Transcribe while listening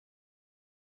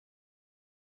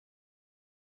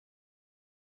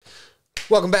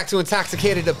Welcome back to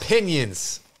Intoxicated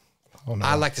Opinions. Oh, no.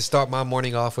 I like to start my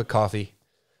morning off with coffee.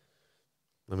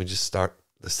 Let me just start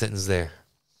the sentence there.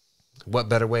 What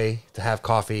better way to have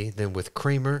coffee than with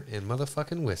creamer and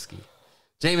motherfucking whiskey?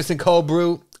 Jameson cold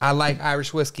brew. I like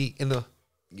Irish whiskey in the,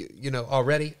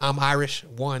 already. I'm Irish.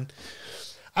 One.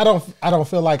 I don't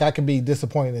feel like I can be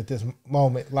disappointed at this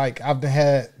moment. Like, I've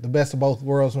had the best of both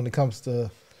worlds when it comes to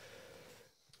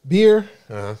beer.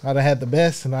 I've had the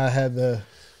best, and I had the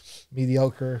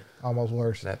mediocre, almost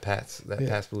worse. That Pat's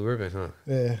Blue Ribbon, huh?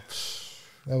 Yeah,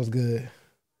 that was good.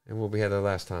 And what we had the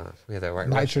last time? We had that White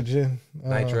Nitrogen.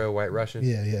 Russian. Nitro, White Russian.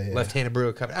 Yeah. Left-handed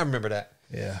brewer cup. I remember that.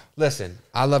 Yeah. Listen,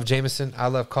 I love Jameson. I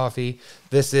love coffee.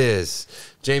 This is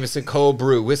Jameson cold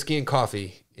brew, whiskey and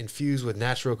coffee infused with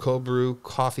natural cold brew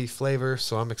coffee flavor.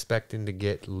 So I'm expecting to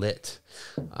get lit.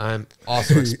 I'm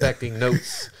also expecting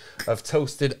notes of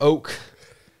toasted oak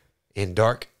and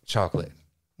dark chocolate.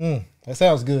 That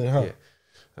sounds good, huh? Yeah.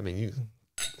 I mean,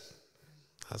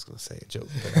 I was going to say a joke,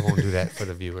 but I won't do that for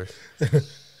the viewers.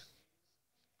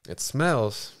 It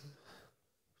smells.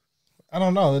 I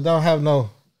don't know. It don't have no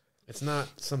It's not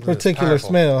something particular that's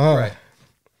smell, huh? Right.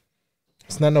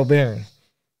 It's not no bearing.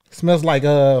 It smells like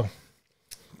little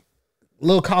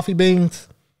coffee beans.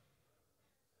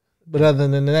 But other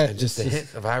than that, And just a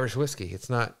hint of Irish whiskey.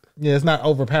 It's not. Yeah, it's not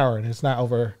overpowering. It's not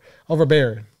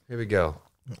overbearing. Here we go.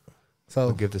 So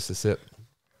I'll give this a sip.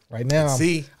 right now,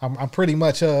 See? I'm pretty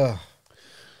much Just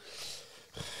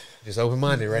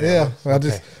open-minded right yeah. now. I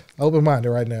just open minded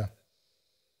right now.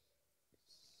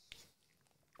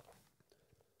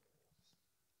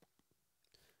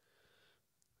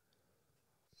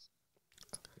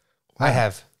 I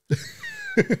have.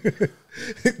 It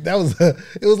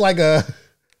was like a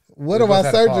what We am I both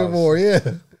had a searching pause. for? Yeah.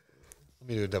 Let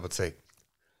me do a double take.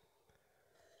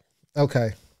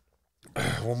 Okay.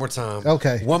 One more time.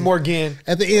 Okay. One more again.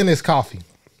 At the end is coffee.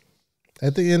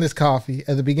 At the end is coffee.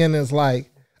 At the beginning it's like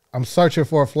I'm searching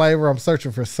for a flavor. I'm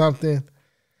searching for something,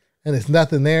 and it's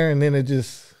nothing there. And then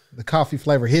the coffee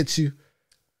flavor hits you.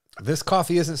 This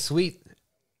coffee isn't sweet.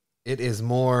 It is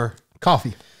more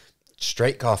Coffee,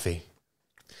 straight coffee.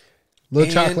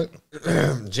 little And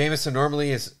chocolate. Jameson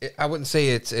normally is, I wouldn't say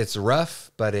it's rough,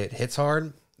 but it hits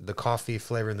hard. The coffee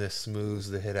flavor in this smooths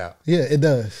the hit out. Yeah, it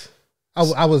does.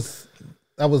 I was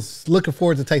looking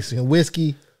forward to tasting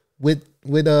whiskey with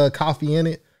coffee in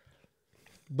it,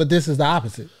 but this is the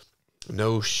opposite.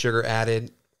 No sugar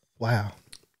added. Wow.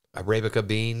 Arabica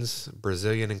beans,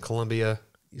 Brazilian and Colombia.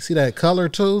 You see that color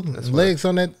too? Legs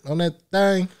on that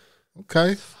thing.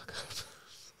 Okay.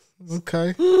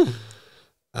 Okay.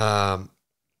 I'm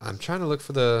trying to look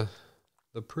for the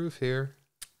proof here.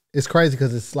 It's crazy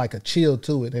because it's like a chill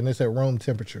to it, and it's at room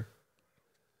temperature.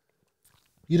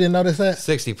 You didn't notice that?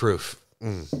 60 proof.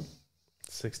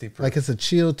 60 proof. Like it's a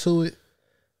chill to it.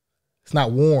 It's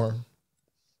not warm.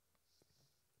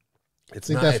 It's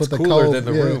think not. that's It's what the cooler cold- than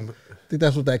the yeah. room. I think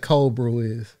that's what that cold brew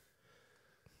is.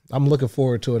 I'm looking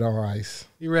forward to it on ice.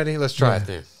 You ready? Let's try Yeah. it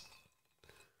then.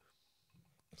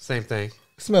 Same thing.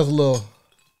 It smells a little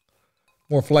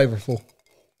more flavorful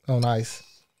on ice.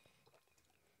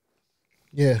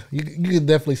 Yeah, you can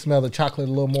definitely smell the chocolate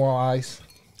a little more on ice.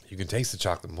 You can taste the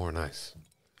chocolate more nice.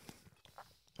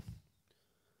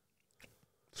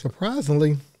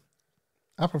 Surprisingly,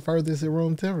 I prefer this at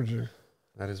room temperature.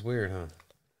 That is weird, huh?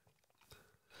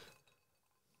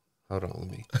 Hold on, let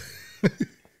me.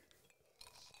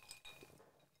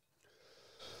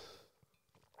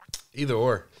 Either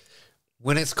or.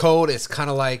 When it's cold, it's kind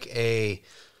of like a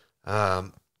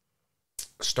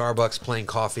Starbucks plain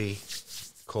coffee,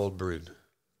 cold brewed.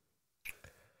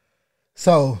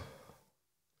 So,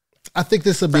 I think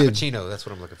this would be. Frappuccino, that's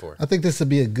what I'm looking for. I think this would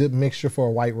be a good mixture for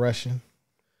a White Russian.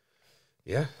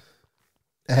 Yeah.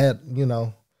 It had,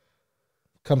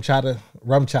 rum chata.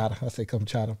 I say rum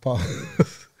chata. Paul.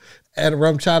 Add a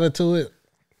rum chata to it.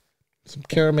 Some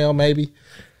caramel, maybe.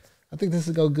 I think this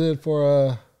would go good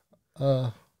for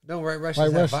No, White Russians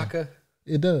White have Russian. vodka.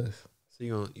 It does. So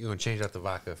you're gonna change out the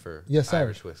vodka for Yes, sir.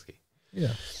 Irish whiskey.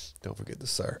 Yeah. Don't forget the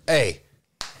sir. Hey,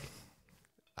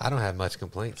 I don't have much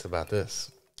complaints about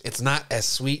this. It's not as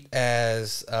sweet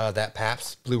as that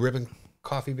Pabst Blue Ribbon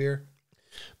coffee beer,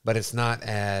 but it's not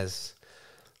as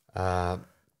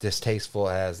distasteful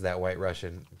as that White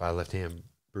Russian by Left Hand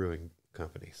Brewing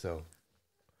Company. So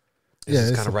this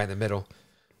is kind of right in the middle.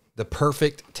 The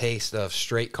perfect taste of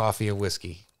straight coffee and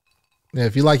whiskey. Yeah,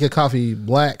 if you like your coffee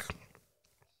black,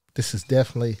 this is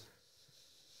definitely.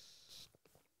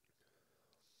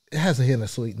 It has a hint of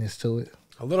sweetness to it.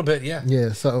 A little bit, yeah.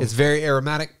 Yeah, so It's very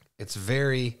aromatic. It's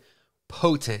very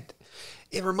potent.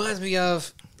 It reminds me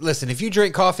of, listen, if you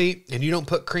drink coffee and you don't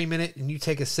put cream in it and you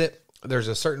take a sip, there's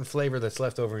a certain flavor that's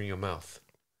left over in your mouth.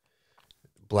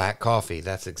 Black coffee,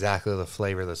 that's exactly the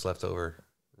flavor that's left over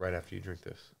right after you drink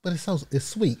this. But it's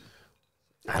sweet.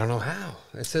 I don't know how.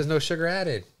 It says no sugar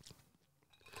added.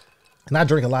 And I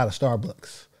drink a lot of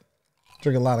Starbucks.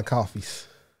 Drink a lot of coffees.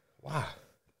 Wow.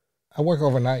 I work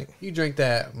overnight. You drink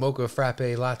that mocha frappe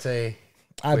latte.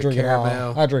 I with drink caramel. it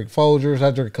all. I drink Folgers.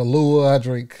 I drink Kahlua. I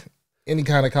drink any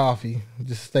kind of coffee.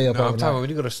 Just stay up No, I'm overnight. talking when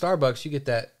you go to Starbucks, you get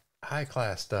that high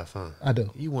class stuff, huh? I do.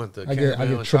 You want the I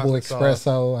caramel get triple and chocolate espresso.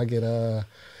 sauce. I get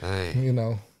Dang. you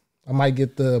know, I might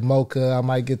get the mocha. I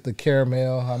might get the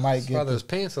caramel. I might get Those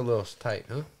pants a little tight,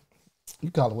 huh? you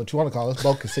call it what you want to call it. It's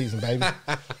mocha season, baby.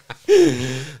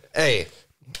 Hey,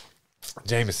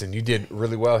 Jameson, you did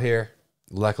really well here.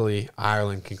 Luckily,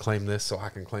 Ireland can claim this, so I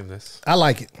can claim this. I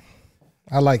like it.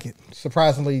 I like it.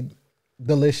 Surprisingly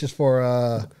delicious for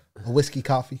a whiskey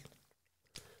coffee.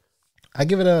 I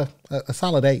give it a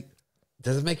solid 8.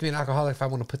 Does it make me an alcoholic if I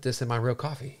want to put this in my real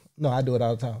coffee? No, I do it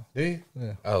all the time. Do you?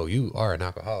 Yeah. Oh, you are an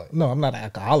alcoholic. No, I'm not an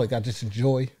alcoholic. I just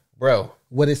enjoy Bro,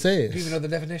 what it do you even says. know the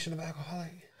definition of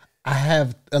alcoholic? I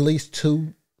have at least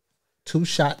two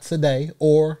shots a day,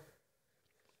 or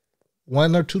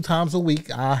 1 or 2 times a week.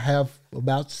 I have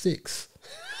about 6.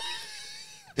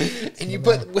 And you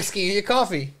put whiskey in your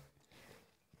coffee.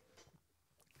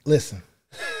 Listen,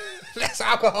 That's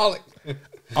alcoholic.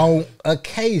 on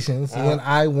occasions when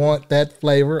I want that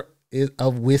flavor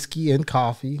of whiskey and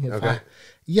coffee, Okay.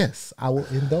 yes, I will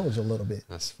indulge a little bit.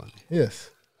 That's funny. Yes.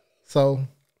 So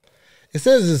it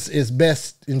says it's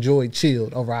best enjoyed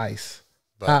chilled over ice.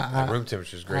 But at room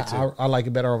temperature is great, too. I like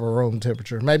it better over room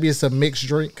temperature. Maybe it's a mixed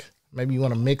drink. Maybe you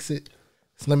want to mix it.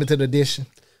 It's limited edition.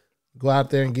 Go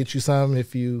out there and get you some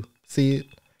if you see it.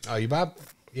 Oh, you buy?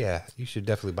 Yeah, you should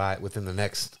definitely buy it within the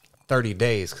next 30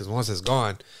 days because once it's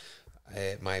gone,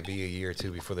 it might be a year or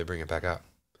 2 before they bring it back out.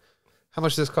 How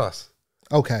much does this cost?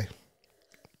 Okay.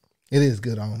 It is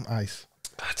good on ice.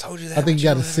 I told you that. I think you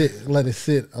got to let it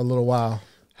sit a little while.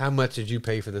 How much did you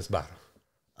pay for this bottle?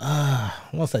 I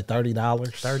want to say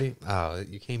 $30. 30. Oh,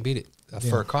 you can't beat it.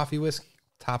 For a coffee whiskey,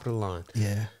 top of the line.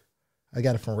 Yeah. I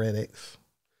got it from Red X.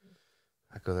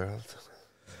 I go there all the time.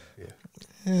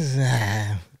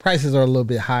 Yeah. Prices are a little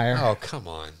bit higher. Oh, come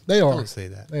on. They are. Don't say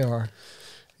that. They are.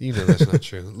 You know that's not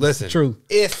true. Listen, True.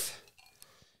 If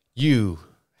you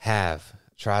have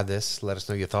tried this, let us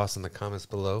know your thoughts in the comments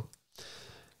below.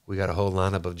 We got a whole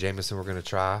lineup of Jameson we're going to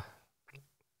try.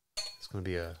 It's going to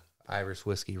be a Irish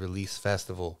whiskey release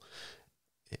festival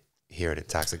here at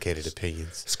Intoxicated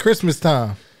Opinions. It's Christmas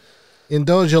time.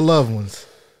 Indulge your loved ones.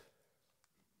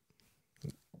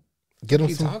 Get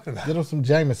them some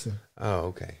Jameson. Oh,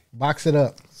 okay. Box it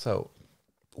up. So,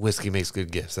 whiskey makes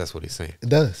good gifts. That's what he's saying. It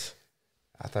does.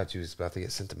 I thought you was about to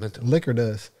get sentimental. Liquor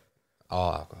does.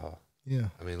 All alcohol. Yeah.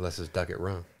 I mean, unless it's Duck It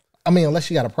Rum. I mean, unless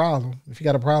you got a problem. If you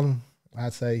got a problem,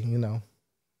 I'd say,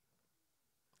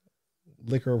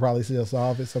 liquor will probably still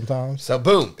solve it sometimes. So,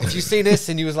 boom. If you see this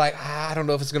and you was like, I don't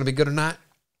know if it's going to be good or not,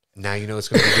 now you know it's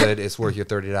going to be good. It's worth your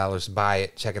 $30. Buy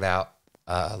it. Check it out.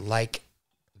 Like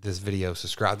this video.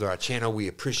 Subscribe to our channel. We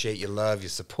appreciate your love, your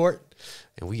support.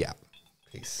 And we out.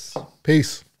 Peace.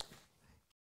 Peace.